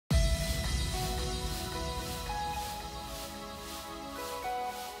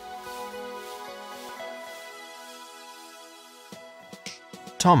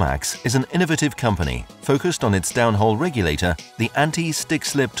Tomax is an innovative company focused on its downhole regulator, the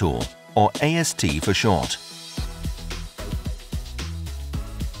anti-stick-slip tool, or AST for short.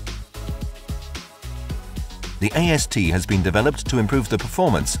 The AST has been developed to improve the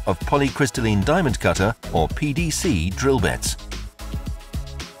performance of polycrystalline diamond cutter, or PDC, drill bits.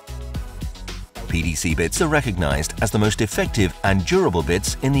 PDC bits are recognized as the most effective and durable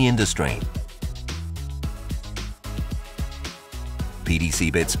bits in the industry.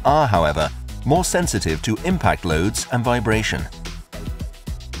 PDC bits are, however, more sensitive to impact loads and vibration.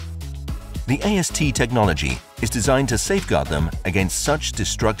 The AST technology is designed to safeguard them against such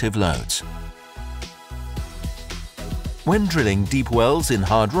destructive loads. When drilling deep wells in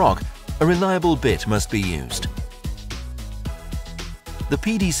hard rock, a reliable bit must be used. The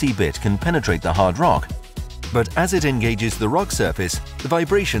PDC bit can penetrate the hard rock, but as it engages the rock surface, the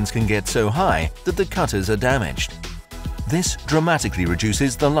vibrations can get so high that the cutters are damaged. This dramatically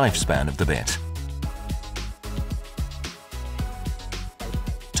reduces the lifespan of the bit.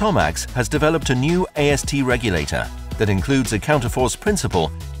 Tomax has developed a new AST regulator that includes a counterforce principle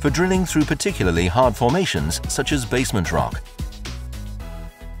for drilling through particularly hard formations such as basement rock.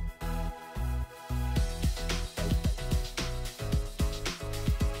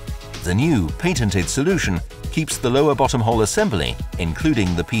 The new patented solution keeps the lower bottom hole assembly,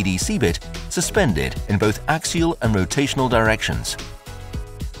 including the PDC bit, suspended in both axial and rotational directions.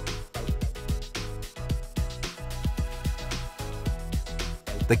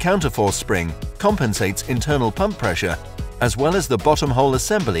 The counterforce spring compensates internal pump pressure as well as the bottom hole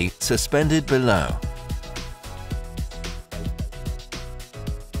assembly suspended below.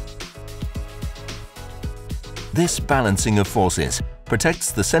 This balancing of forces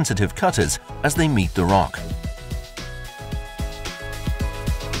protects the sensitive cutters as they meet the rock.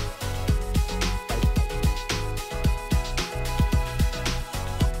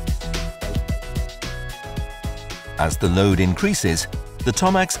 As the load increases, the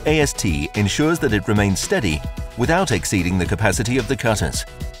Tomax AST ensures that it remains steady without exceeding the capacity of the cutters.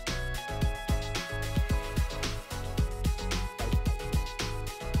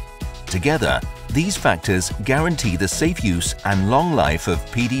 Together, these factors guarantee the safe use and long life of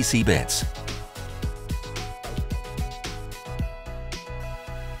PDC bits.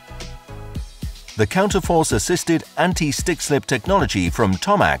 The counterforce-assisted anti-stick-slip technology from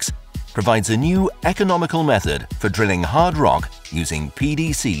Tomax provides a new economical method for drilling hard rock using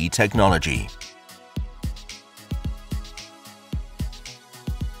PDC technology.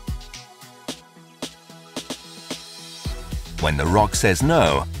 When the rock says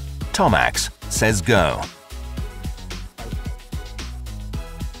no, Tomax says go.